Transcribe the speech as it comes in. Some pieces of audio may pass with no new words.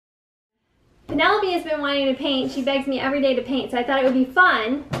Penelope has been wanting to paint. She begs me every day to paint, so I thought it would be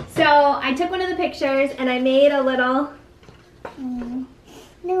fun. So I took one of the pictures and I made a little...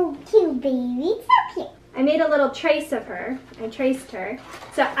 No, cute baby, it's so cute. I made a little trace of her. I traced her.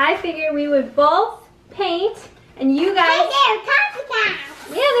 So I figured we would both paint and you guys... Hey, they're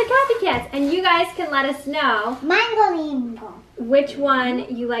copycats. Yeah, they're copycats. And you guys can let us know Mango. which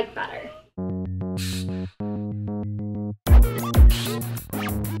one you like better.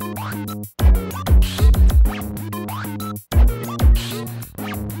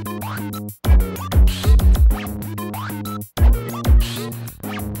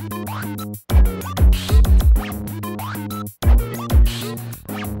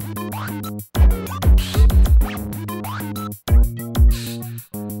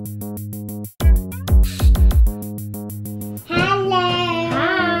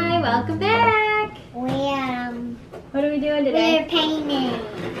 Welcome back! What are we doing today? We're painting.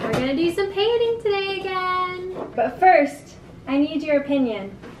 We're gonna do some painting today again. But first, I need your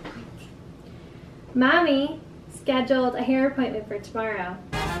opinion. Mommy scheduled a hair appointment for tomorrow.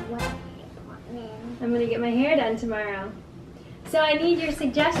 What appointment? I'm gonna get my hair done tomorrow. So I need your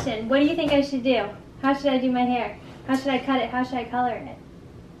suggestion. What do you think I should do? How should I do my hair? How should I cut it? How should I color it?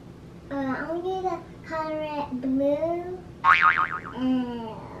 I want you to color it blue.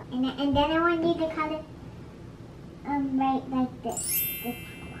 And then I want you to cut it right like this. This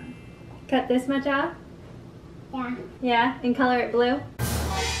one. Cut this much off? Yeah. Yeah, and color it blue?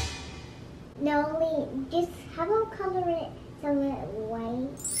 No, just how about color it so it's white?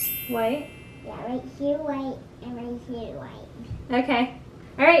 White? Yeah, right here white and right here white. Okay.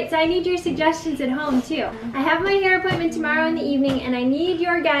 Alright, so I need your suggestions at home too. I have my hair appointment tomorrow in the evening and I need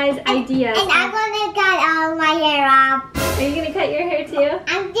your guys' ideas. And I'm going to cut all my hair off. Are you going to cut your hair too?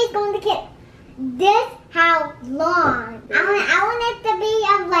 I'm just going to cut this how long. I want it to be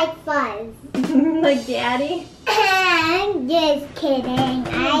of like fuzz. Like daddy? I'm just kidding.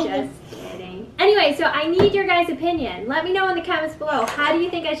 I'm just kidding. Anyway, so I need your guys' opinion. Let me know in the comments below. How do you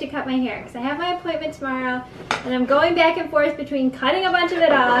think I should cut my hair? Because I have my appointment tomorrow and I'm going back and forth between cutting a bunch of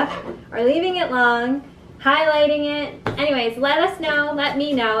it off or leaving it long, highlighting it. Anyways, let us know, let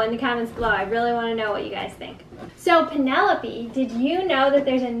me know in the comments below. I really want to know what you guys think. So Penelope, did you know that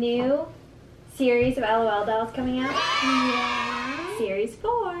there's a new series of LOL dolls coming out? Yeah. Series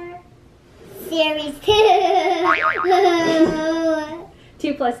 4. Series 2.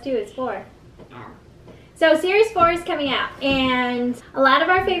 2 plus 2 is 4. So Series 4 is coming out, and a lot of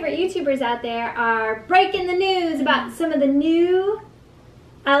our favorite YouTubers out there are breaking the news about some of the new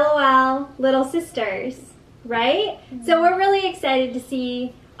LOL Little Sisters, right? So we're really excited to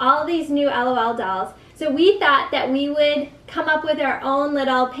see all these new LOL dolls. So we thought that we would come up with our own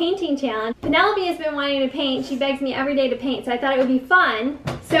little painting challenge. Penelope has been wanting to paint. She begs me every day to paint, so I thought it would be fun.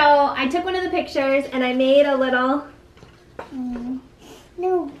 So I took one of the pictures and I made a little...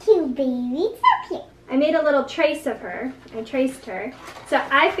 No, cute baby, it's so cute. I made a little trace of her. I traced her. So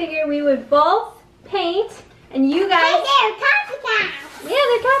I figured we would both paint and you guys... Hey, they're copycats. Yeah,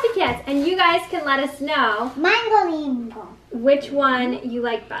 they're copycats. And you guys can let us know Mango. which one you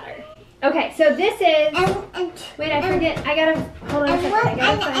like better. Okay, so this is... Wait, I forget. I gotta... Hold on a second. I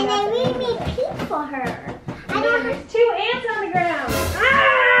gotta find out. And I really made pink for her. There's 2 ants on the ground.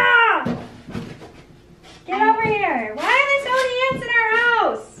 Ah! Get over here. Why are there so many ants in our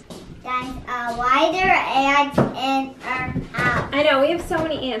house? Guys, why there are ants in our house? I know, we have so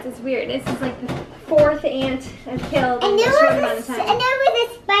many ants. It's weird. This is like the 4th ant I've killed in And a there short amount of time. and there was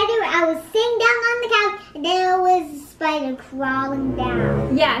a spider. I was sitting down on the couch, and there was a spider crawling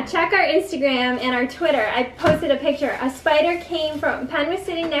down. Yeah, check our Instagram and our Twitter. I posted a picture. A spider came from... Pen was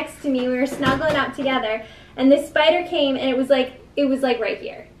sitting next to me. We were snuggling up together, and this spider came, and it was like right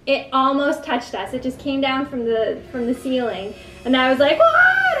here. It almost touched us. It just came down from the ceiling, and I was like, what?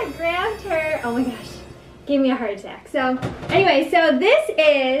 I grabbed her. Oh my gosh, gave me a heart attack. So anyway, so this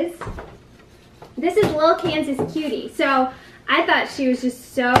is Lil Kansas Q.T. So I thought she was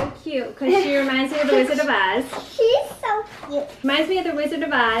just so cute because she reminds me of the Wizard of Oz. She's so cute. Reminds me of the Wizard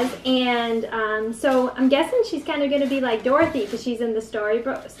of Oz, and so I'm guessing she's kind of going to be like Dorothy because she's in the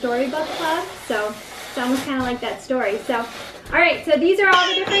storybook club. So it's almost kind of like that story. So, all right, so these are all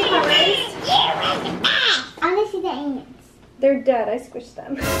the different colors. I want to see the ants. They're dead. I squished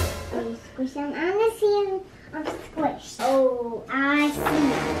them. Oh, you squish them. I want to see them. I'm squished. Oh, I see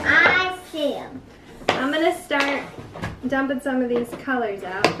them. I see them. I'm going to start dumping some of these colors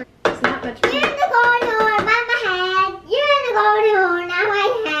out. It's not much You're in the corner, not my head. You're in the corner, not my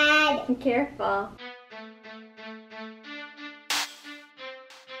head. Be careful.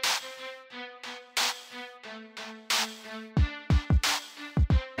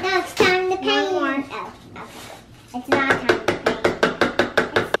 Now it's time to paint. It's not time to paint.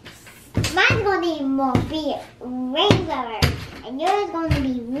 Mine's going to be more rainbow, and yours is going to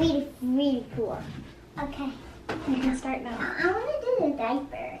be really, really cool. Okay. You can start now. I want to do the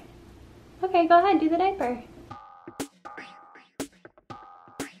diaper. Okay, go ahead, do the diaper.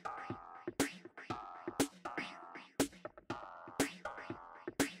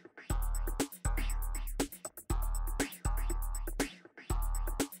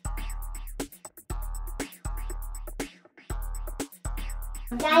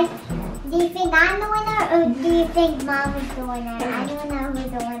 Guys, do you think I'm the winner or do you think Mom is the winner? I don't know who's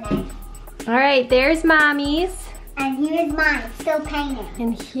the winner. All right, there's Mommy's. And here's mine, still painting.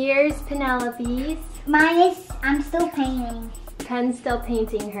 And here's Penelope's. Mine is, I'm still painting. Pen's still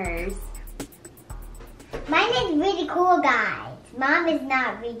painting hers. Mine is really cool, guys. Mom is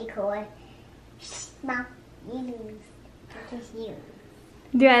not really cool. Shh, Mom, you lose. Just you.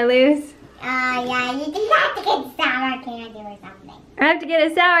 Do I lose? Yeah, you just have to get sour candy or something. I have to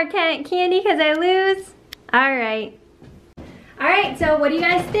get a sour candy because I lose? All right. All right, so what do you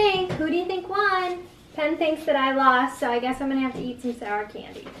guys think? Who do you think won? Pen thinks that I lost, so I guess I'm gonna have to eat some sour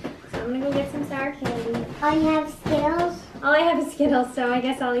candy. So I'm gonna go get some sour candy. Oh, you have Skittles? All I have is Skittles, so I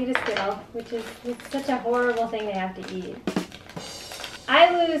guess I'll eat a Skittle, which is it's such a horrible thing to have to eat. I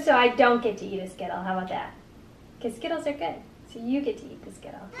lose, so I don't get to eat a Skittle. How about that? Because Skittles are good, so you get to eat the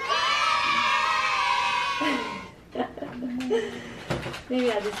Skittle.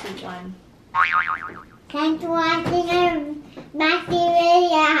 Maybe I'll just eat one. Thanks for watching my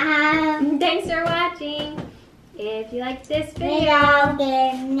video. Thanks for watching. If you like this video,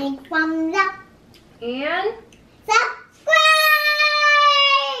 Give me thumbs up. and Subscribe!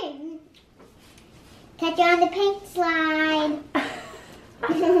 Catch you on the paint slide.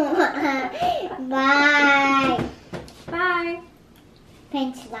 Bye. bye.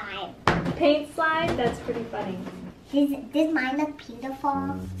 Paint slide. Paint slide? That's pretty funny. Does mine look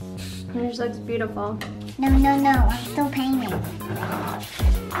beautiful? Yours looks beautiful. No, I'm still painting.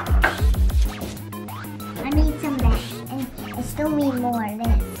 I need some of that. And I still need more.